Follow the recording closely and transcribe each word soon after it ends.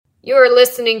You are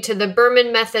listening to the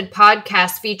Berman Method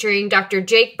podcast featuring Dr.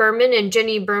 Jake Berman and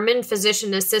Jenny Berman,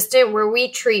 physician assistant, where we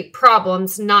treat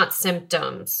problems, not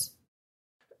symptoms.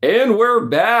 And we're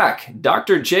back.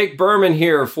 Dr. Jake Berman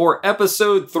here for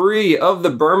episode 3 of the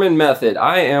Berman Method.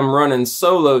 I am running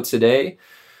solo today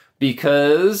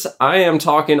because I am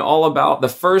talking all about the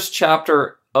first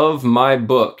chapter of my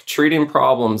book, Treating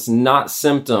Problems, Not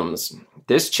Symptoms.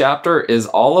 This chapter is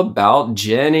all about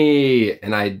Jenny,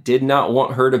 and I did not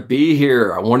want her to be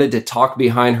here. I wanted to talk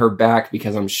behind her back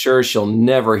because I'm sure she'll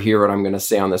never hear what I'm going to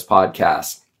say on this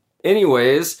podcast.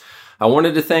 Anyways, I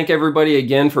wanted to thank everybody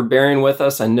again for bearing with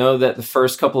us. I know that the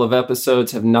first couple of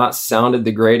episodes have not sounded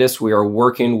the greatest. We are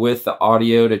working with the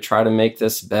audio to try to make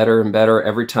this better and better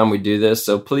every time we do this.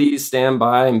 So please stand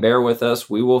by and bear with us.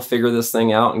 We will figure this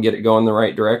thing out and get it going the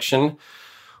right direction.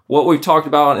 What we've talked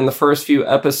about in the first few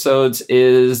episodes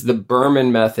is the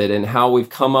Berman Method and how we've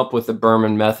come up with the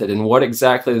Berman Method and what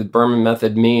exactly the Berman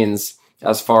Method means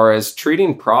as far as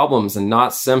treating problems and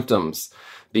not symptoms.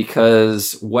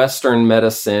 Because Western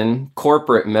medicine,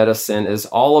 corporate medicine, is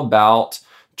all about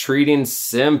treating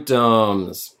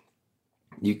symptoms.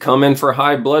 You come in for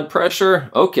high blood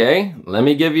pressure? Okay, let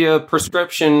me give you a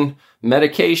prescription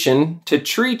medication to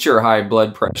treat your high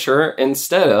blood pressure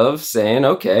instead of saying,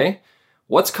 okay,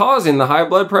 what's causing the high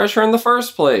blood pressure in the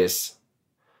first place?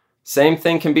 Same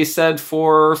thing can be said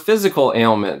for physical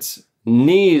ailments.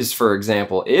 Knees, for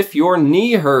example. If your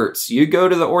knee hurts, you go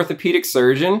to the orthopedic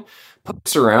surgeon,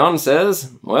 pokes around and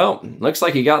says, well, looks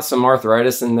like you got some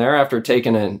arthritis in there after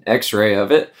taking an x-ray of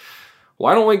it.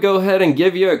 Why don't we go ahead and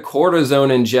give you a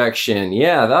cortisone injection?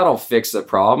 Yeah, that'll fix the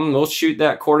problem. We'll shoot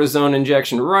that cortisone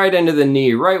injection right into the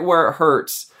knee, right where it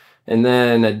hurts. And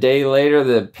then a day later,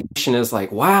 the patient is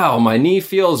like, wow, my knee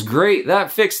feels great.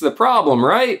 That fixed the problem,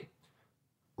 right?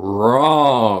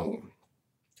 Wrong.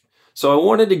 So I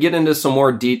wanted to get into some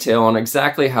more detail on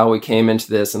exactly how we came into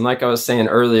this. And like I was saying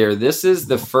earlier, this is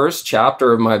the first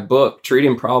chapter of my book,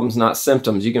 Treating Problems, Not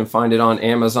Symptoms. You can find it on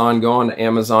Amazon. Go on to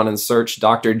Amazon and search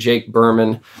Dr. Jake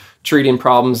Berman, Treating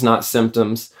Problems, Not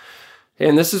Symptoms.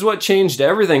 And this is what changed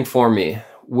everything for me.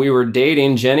 We were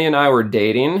dating, Jenny and I were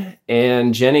dating,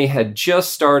 and Jenny had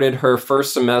just started her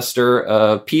first semester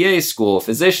of PA school,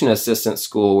 physician assistant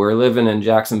school. We were living in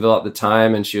Jacksonville at the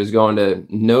time, and she was going to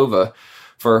Nova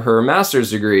for her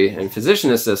master's degree in physician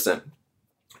assistant.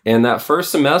 And that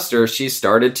first semester, she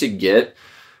started to get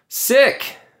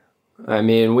sick. I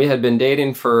mean, we had been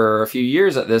dating for a few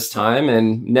years at this time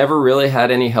and never really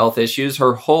had any health issues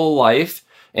her whole life.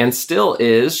 And still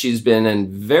is. She's been in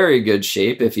very good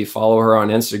shape. If you follow her on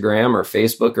Instagram or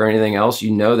Facebook or anything else, you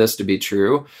know this to be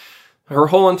true. Her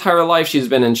whole entire life, she's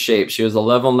been in shape. She was a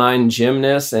level 9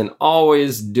 gymnast and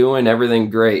always doing everything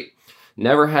great.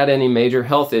 Never had any major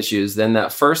health issues. Then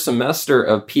that first semester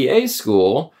of PA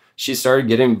school, she started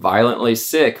getting violently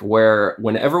sick, where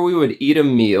whenever we would eat a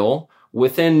meal,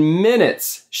 within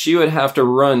minutes, she would have to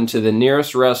run to the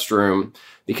nearest restroom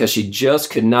because she just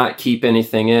could not keep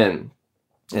anything in.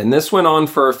 And this went on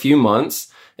for a few months.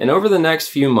 And over the next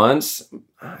few months,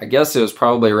 I guess it was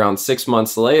probably around 6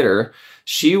 months later,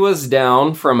 she was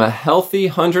down from a healthy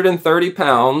 130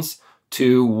 pounds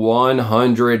to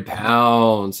 100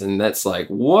 pounds. And that's like,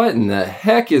 what in the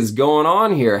heck is going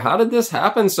on here? How did this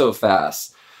happen so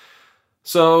fast?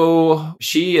 So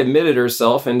she admitted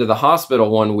herself into the hospital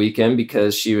one weekend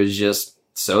because she was just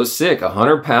so sick,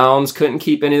 100 pounds, couldn't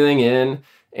keep anything in.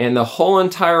 And the whole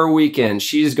entire weekend,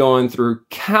 she's going through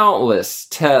countless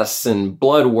tests and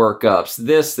blood workups,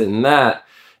 this and that.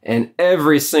 And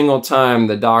every single time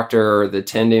the doctor or the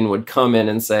attending would come in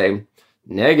and say,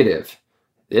 negative,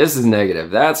 this is negative,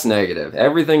 that's negative,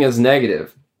 everything is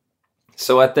negative.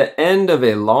 So at the end of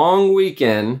a long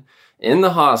weekend in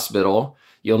the hospital,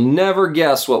 you'll never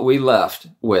guess what we left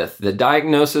with. The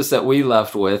diagnosis that we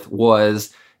left with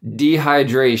was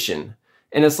dehydration.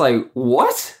 And it's like,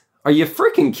 what? Are you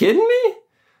freaking kidding me?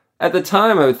 At the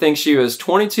time, I would think she was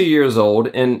 22 years old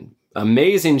in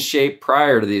amazing shape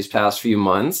prior to these past few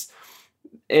months.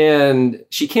 And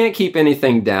she can't keep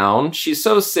anything down. She's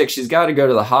so sick, she's got to go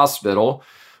to the hospital,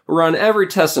 run every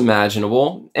test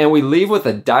imaginable, and we leave with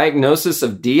a diagnosis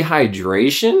of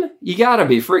dehydration? You got to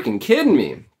be freaking kidding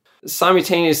me.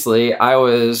 Simultaneously, I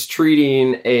was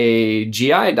treating a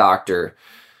GI doctor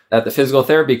at the physical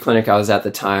therapy clinic I was at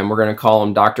the time. We're going to call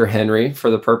him Dr. Henry for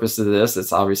the purpose of this.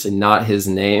 It's obviously not his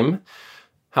name.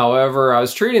 However, I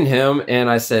was treating him and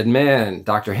I said, man,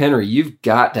 Dr. Henry, you've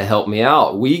got to help me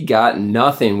out. We got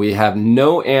nothing. We have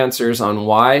no answers on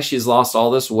why she's lost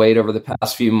all this weight over the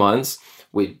past few months.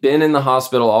 We've been in the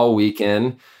hospital all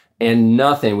weekend and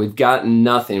nothing. We've got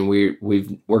nothing.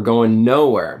 We're going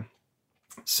nowhere.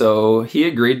 So he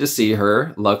agreed to see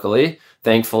her, luckily,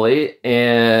 thankfully,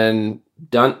 and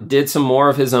did some more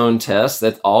of his own tests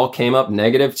that all came up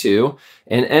negative too,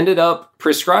 and ended up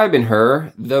prescribing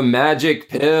her the magic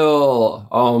pill.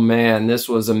 Oh man, this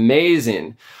was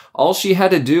amazing. All she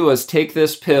had to do was take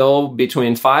this pill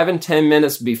between 5 and 10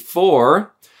 minutes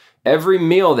before every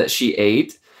meal that she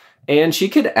ate, and she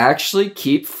could actually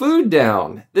keep food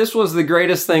down. This was the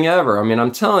greatest thing ever. I mean,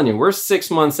 I'm telling you, we're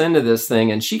 6 months into this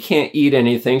thing and she can't eat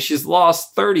anything. She's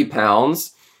lost 30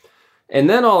 pounds. And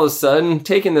then all of a sudden,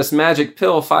 taking this magic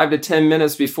pill 5 to 10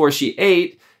 minutes before she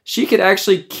ate, she could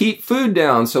actually keep food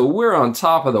down. So we're on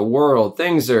top of the world.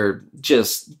 Things are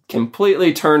just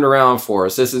completely turned around for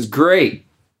us. This is great.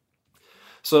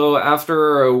 So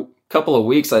after a couple of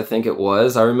weeks, I think it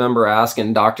was, I remember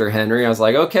asking Dr. Henry, I was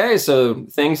like, okay, so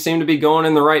things seem to be going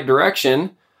in the right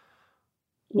direction.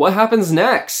 What happens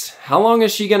next? How long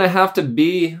is she going to have to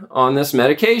be on this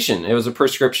medication? It was a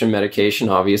prescription medication,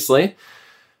 obviously.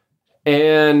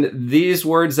 And these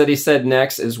words that he said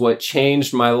next is what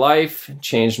changed my life,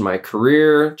 changed my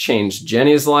career, changed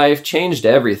Jenny's life, changed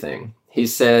everything. He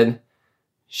said,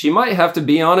 she might have to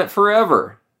be on it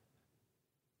forever.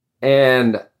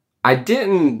 And I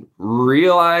didn't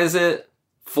realize it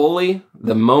fully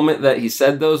the moment that he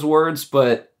said those words,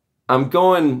 but I'm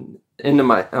in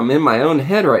my own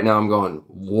head right now. I'm going,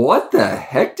 what the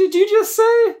heck did you just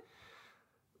say?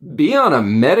 Be on a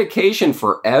medication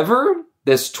forever?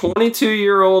 This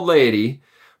 22-year-old lady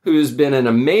who's been in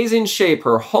amazing shape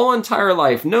her whole entire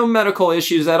life, no medical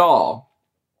issues at all.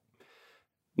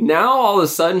 Now all of a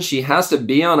sudden she has to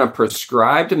be on a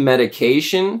prescribed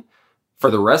medication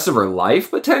for the rest of her life,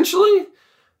 potentially?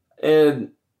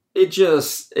 And it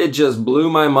just blew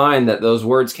my mind that those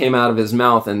words came out of his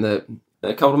mouth. And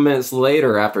a couple minutes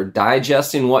later, after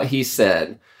digesting what he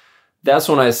said, that's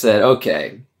when I said,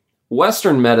 okay,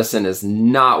 Western medicine is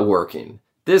not working.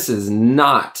 This is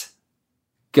not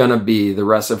gonna be the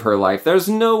rest of her life. There's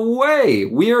no way.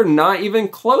 We are not even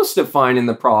close to finding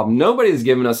the problem. Nobody's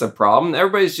giving us a problem.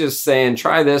 Everybody's just saying,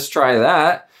 try this, try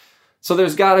that. So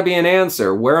there's got to be an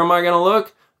answer. Where am I going to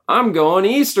look? I'm going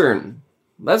Eastern.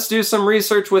 Let's do some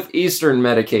research with Eastern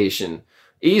medication,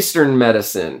 Eastern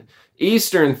medicine,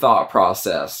 Eastern thought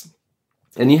process.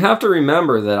 And you have to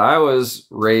remember that I was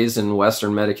raised in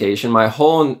Western medication,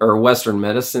 Western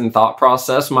medicine thought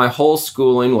process. My whole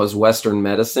schooling was Western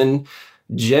medicine.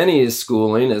 Jenny's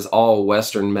schooling is all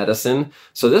Western medicine.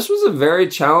 So this was a very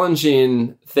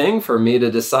challenging thing for me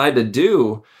to decide to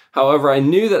do. However, I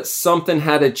knew that something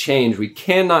had to change. We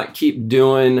cannot keep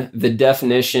doing the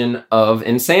definition of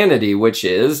insanity, which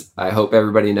is, I hope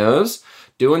everybody knows,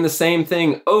 doing the same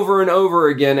thing over and over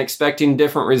again, expecting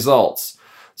different results.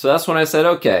 So that's when I said,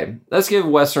 okay, let's give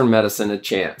Western medicine a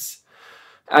chance.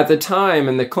 At the time,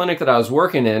 in the clinic that I was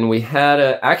working in, we had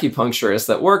an acupuncturist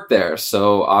that worked there.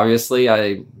 So obviously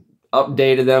I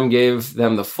updated them, gave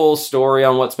them the full story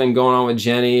on what's been going on with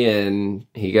Jenny, and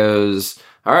he goes,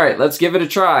 all right, let's give it a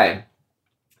try.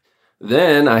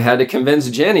 Then I had to convince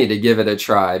Jenny to give it a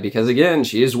try because, again,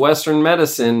 she is Western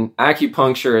medicine.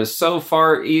 Acupuncture is so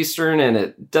far Eastern and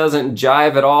it doesn't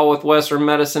jive at all with Western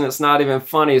medicine. It's not even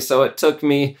funny. So it took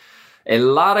me a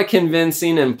lot of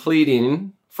convincing and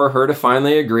pleading for her to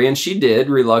finally agree, and she did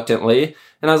reluctantly.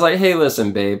 And I was like, hey,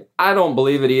 listen, babe, I don't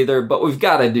believe it either, but we've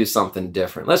got to do something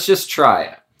different. Let's just try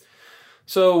it.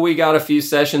 So we got a few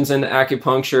sessions into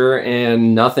acupuncture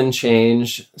and nothing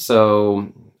changed.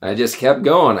 So I just kept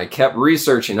going. I kept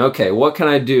researching. Okay, what can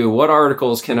I do? What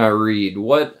articles can I read?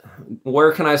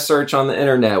 Where can I search on the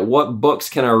internet? What books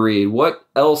can I read? What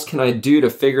else can I do to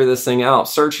figure this thing out?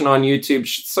 Searching on YouTube,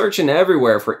 searching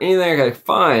everywhere for anything I could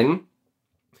find.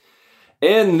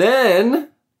 And then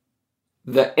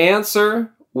the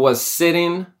answer was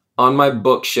sitting on my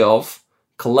bookshelf,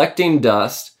 collecting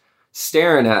dust,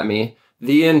 staring at me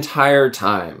the entire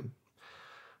time.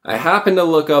 I happened to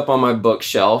look up on my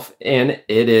bookshelf, and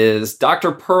it is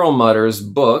Dr. Perlmutter's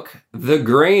book, The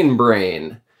Grain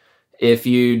Brain. If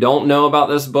you don't know about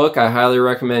this book, I highly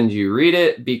recommend you read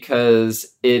it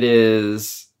because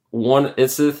it's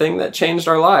the thing that changed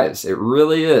our lives. It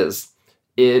really is.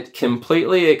 It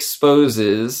completely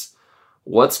exposes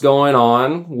what's going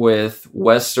on with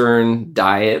Western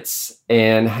diets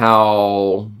and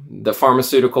how the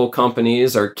pharmaceutical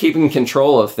companies are keeping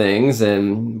control of things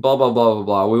and blah, blah, blah, blah,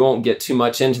 blah. We won't get too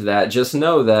much into that. Just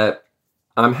know that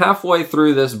I'm halfway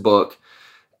through this book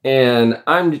and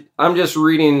I'm just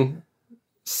reading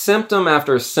symptom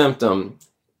after symptom,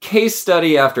 case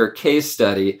study after case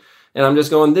study. And I'm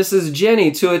just going, this is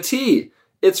Jenny to a T.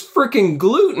 It's freaking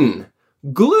gluten.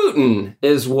 Gluten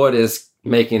is what is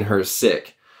making her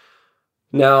sick.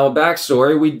 Now,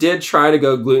 backstory, we did try to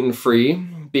go gluten-free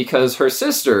because her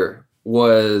sister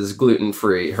was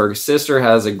gluten-free. Her sister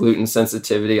has a gluten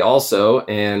sensitivity also,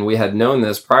 and we had known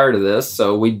this prior to this,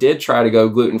 so we did try to go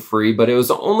gluten-free, but it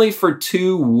was only for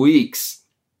 2 weeks,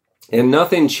 and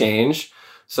nothing changed.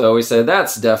 So we said,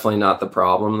 that's definitely not the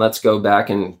problem. Let's go back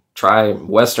and try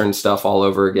Western stuff all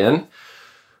over again.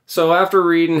 So after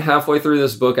reading halfway through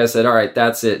this book, I said, all right,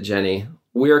 that's it, Jenny.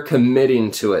 We're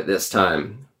committing to it this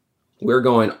time. We're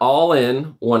going all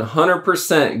in,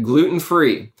 100%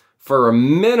 gluten-free for a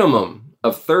minimum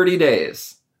of 30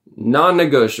 days,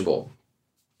 non-negotiable.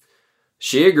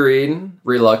 She agreed,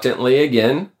 reluctantly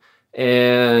again,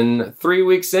 and 3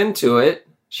 weeks into it,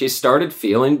 she started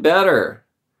feeling better.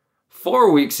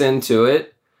 4 weeks into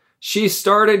it, she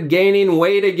started gaining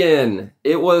weight again.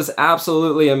 It was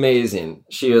absolutely amazing.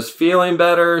 She was feeling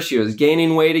better. She was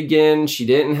gaining weight again. She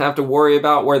didn't have to worry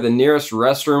about where the nearest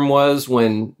restroom was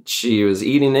when she was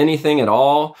eating anything at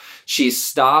all. She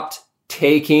stopped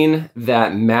taking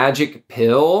that magic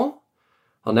pill.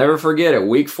 I'll never forget it.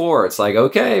 Week 4, it's like,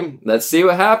 okay, let's see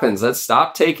what happens. Let's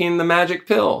stop taking the magic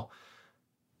pill.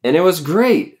 And it was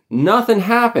great. Nothing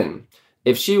happened.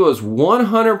 If she was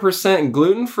 100%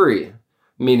 gluten-free,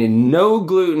 meaning no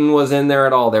gluten was in there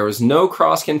at all, there was no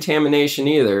cross-contamination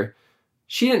either,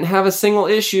 she didn't have a single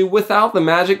issue without the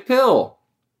magic pill.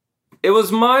 It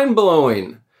was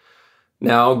mind-blowing.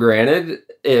 Now, granted,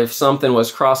 if something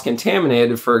was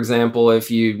cross-contaminated, for example, if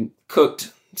you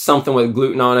cooked something with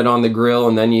gluten on it on the grill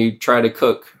and then you try to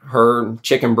cook her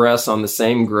chicken breasts on the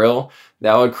same grill,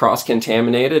 that would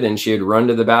cross-contaminate it and she would run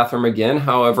to the bathroom again.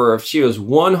 However, if she was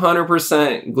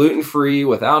 100% gluten-free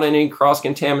without any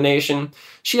cross-contamination,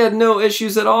 she had no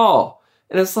issues at all.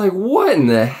 And it's like, what in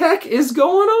the heck is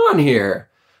going on here?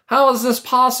 How is this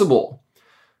possible?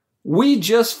 We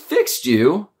just fixed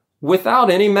you without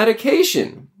any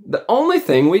medication. The only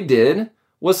thing we did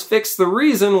was fix the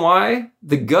reason why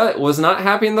the gut was not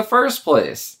happy in the first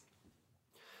place.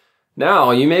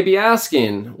 Now, you may be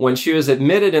asking, when she was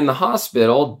admitted in the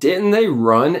hospital, didn't they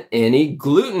run any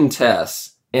gluten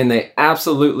tests? And they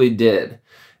absolutely did.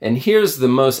 And here's the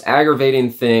most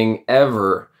aggravating thing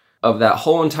ever of that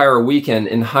whole entire weekend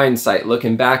in hindsight,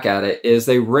 looking back at it, is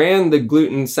they ran the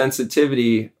gluten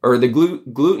sensitivity or the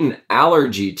gluten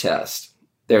allergy test.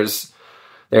 There's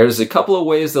a couple of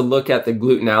ways to look at the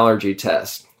gluten allergy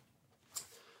test.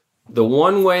 The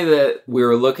one way that we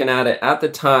were looking at it at the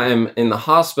time in the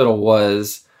hospital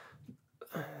was,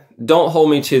 don't hold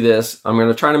me to this, I'm going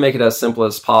to try to make it as simple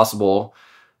as possible.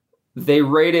 They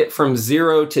rate it from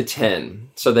 0 to 10.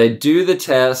 So they do the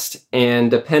test,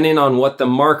 and depending on what the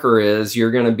marker is,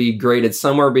 you're going to be graded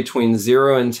somewhere between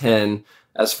 0 and 10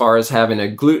 as far as having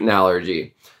a gluten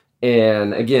allergy.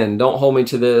 And again, don't hold me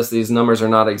to this. These numbers are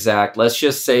not exact. Let's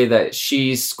just say that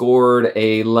she scored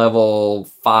a level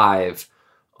 5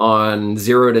 on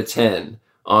 0 to 10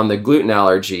 on the gluten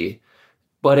allergy,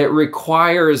 but it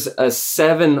requires a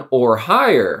 7 or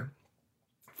higher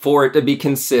for it to be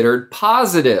considered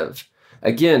positive.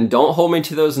 Again, don't hold me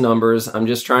to those numbers. I'm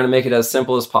just trying to make it as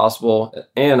simple as possible,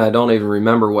 and I don't even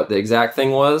remember what the exact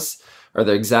thing was or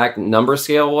the exact number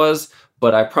scale was,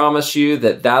 but I promise you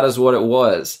that that is what it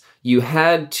was. You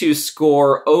had to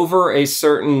score over a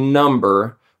certain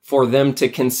number for them to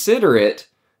consider it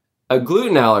a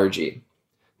gluten allergy.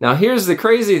 Now, here's the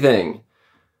crazy thing.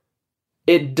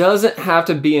 It doesn't have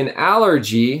to be an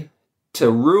allergy to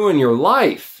ruin your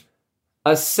life.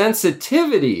 A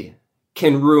sensitivity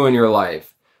can ruin your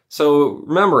life. So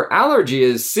remember, allergy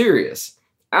is serious.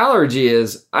 Allergy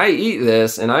is, I eat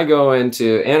this and I go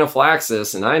into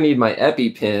anaphylaxis and I need my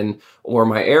EpiPen or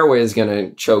my airway is going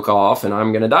to choke off and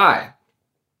I'm going to die.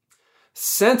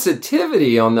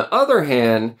 Sensitivity, on the other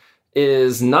hand,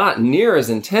 is not near as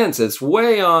intense. It's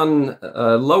way on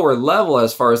a lower level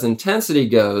as far as intensity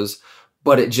goes,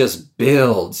 but it just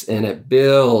builds and it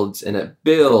builds and it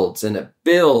builds and it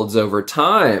builds over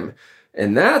time.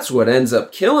 And that's what ends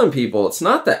up killing people. It's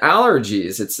not the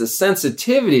allergies, it's the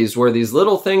sensitivities where these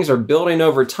little things are building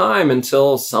over time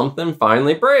until something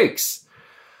finally breaks.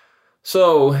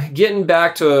 So getting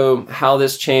back to how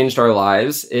this changed our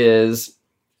lives is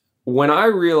when I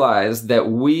realized that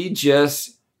we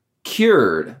just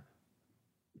cured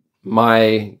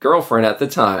my girlfriend at the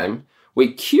time,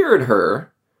 we cured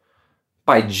her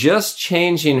by just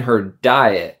changing her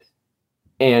diet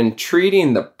and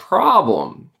treating the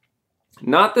problem,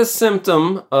 not the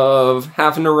symptom of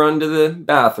having to run to the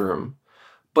bathroom,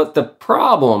 but the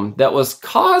problem that was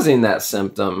causing that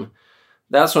symptom.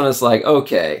 That's when it's like,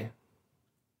 okay,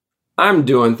 I'm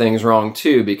doing things wrong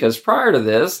too, because prior to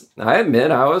this, I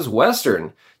admit I was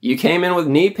Western. You came in with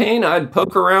knee pain, I'd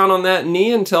poke around on that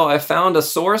knee until I found a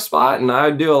sore spot, and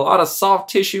I'd do a lot of soft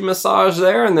tissue massage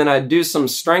there, and then I'd do some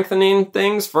strengthening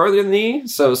things for the knee.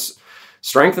 So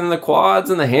strengthen the quads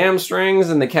and the hamstrings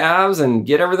and the calves and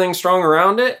get everything strong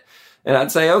around it. And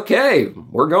I'd say, okay,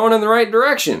 we're going in the right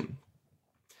direction.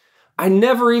 I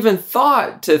never even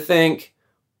thought to think,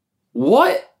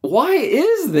 why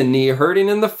is the knee hurting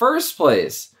in the first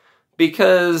place?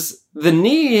 Because the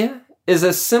knee is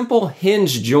a simple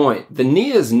hinge joint. The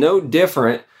knee is no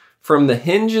different from the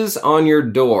hinges on your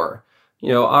door.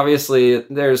 Obviously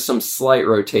there's some slight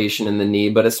rotation in the knee,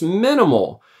 but it's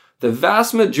minimal. The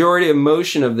vast majority of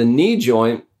motion of the knee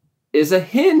joint is a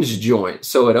hinge joint.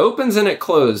 So it opens and it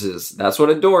closes. That's what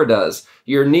a door does.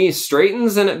 Your knee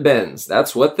straightens and it bends.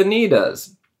 That's what the knee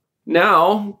does.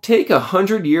 Now, take a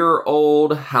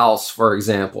 100-year-old house, for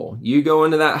example. You go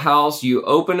into that house, you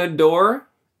open a door,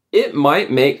 it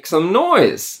might make some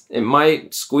noise. It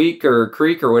might squeak or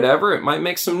creak or whatever. It might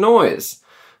make some noise.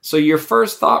 So your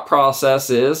first thought process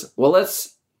is, well,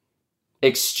 let's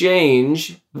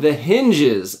exchange the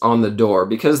hinges on the door,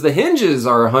 because the hinges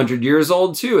are 100 years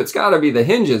old too. It's got to be the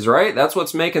hinges, right? That's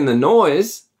what's making the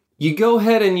noise. You go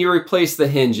ahead and you replace the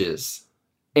hinges,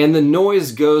 and the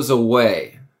noise goes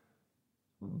away.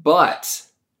 But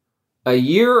a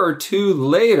year or two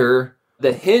later,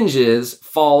 the hinges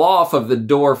fall off of the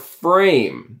door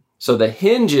frame. So the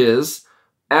hinges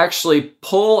actually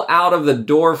pull out of the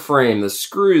door frame. The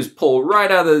screws pull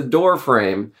right out of the door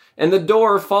frame, and the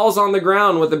door falls on the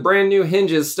ground with the brand new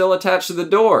hinges still attached to the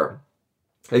door.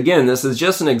 Again, this is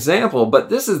just an example, but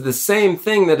this is the same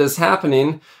thing that is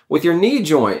happening with your knee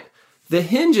joint. The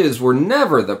hinges were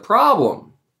never the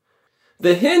problem.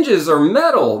 The hinges are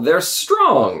metal. They're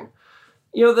strong.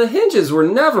 The hinges were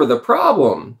never the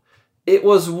problem. It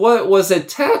was what was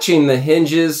attaching the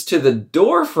hinges to the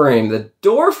door frame. The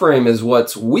door frame is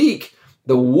what's weak.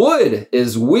 The wood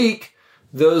is weak.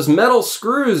 Those metal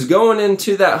screws going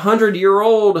into that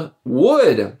 100-year-old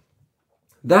wood,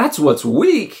 that's what's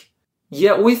weak.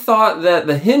 Yet we thought that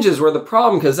the hinges were the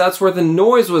problem because that's where the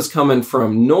noise was coming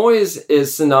from. Noise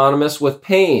is synonymous with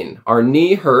pain. Our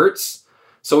knee hurts,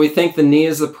 so we think the knee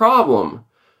is the problem.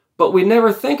 But we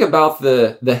never think about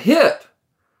the hip.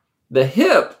 The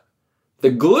hip,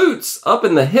 the glutes up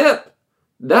in the hip,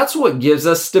 that's what gives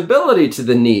us stability to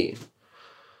the knee.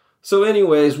 So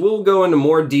anyways, we'll go into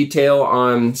more detail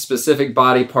on specific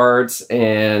body parts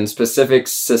and specific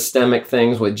systemic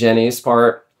things with Jenny's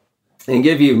part and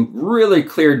give you really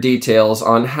clear details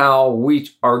on how we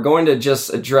are going to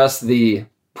just address the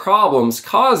problems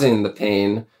causing the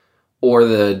pain or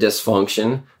the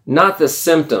dysfunction, not the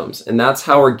symptoms. And that's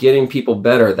how we're getting people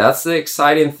better. That's the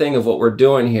exciting thing of what we're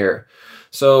doing here.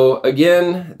 So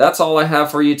again, that's all I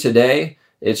have for you today.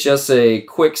 It's just a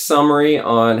quick summary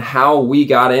on how we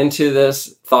got into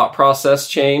this thought process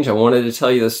change. I wanted to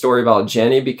tell you the story about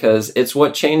Jenny because it's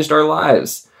what changed our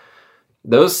lives.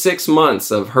 Those 6 months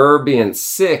of her being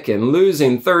sick and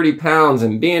losing 30 pounds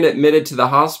and being admitted to the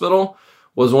hospital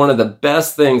was one of the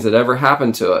best things that ever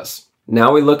happened to us.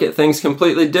 Now we look at things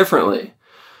completely differently.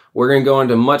 We're going to go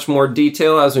into much more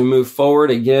detail as we move forward.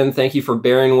 Again, thank you for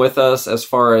bearing with us as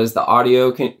far as the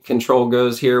audio control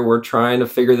goes here. We're trying to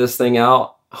figure this thing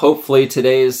out. Hopefully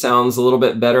today's sounds a little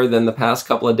bit better than the past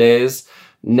couple of days.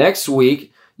 Next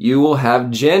week, you will have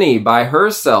Jenny by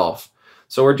herself.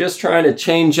 So we're just trying to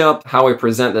change up how we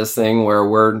present this thing where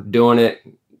we're doing it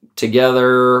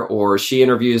together, or she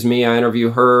interviews me, I interview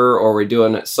her, or we're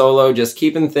doing it solo, just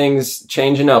keeping things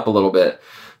changing up a little bit.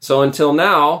 So until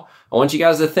now, I want you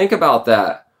guys to think about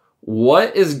that.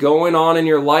 What is going on in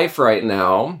your life right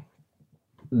now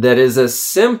that is a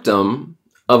symptom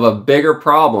of a bigger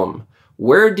problem?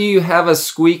 Where do you have a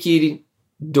squeaky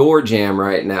door jamb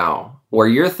right now where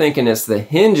you're thinking it's the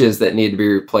hinges that need to be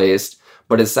replaced,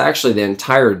 but it's actually the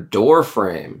entire door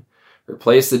frame?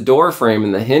 Replace the door frame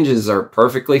and the hinges are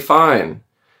perfectly fine.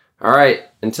 All right,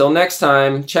 until next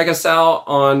time, check us out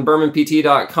on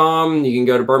BermanPT.com. You can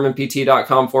go to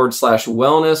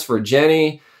BermanPT.com/wellness for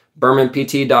Jenny,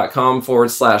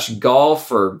 BermanPT.com/golf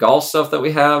for golf stuff that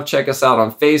we have. Check us out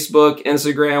on Facebook,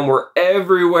 Instagram. We're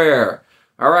everywhere.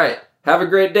 All right, have a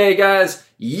great day, guys.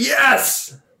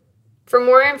 Yes! For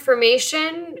more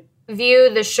information,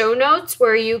 view the show notes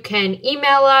where you can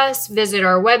email us, visit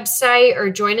our website,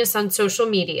 or join us on social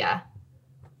media.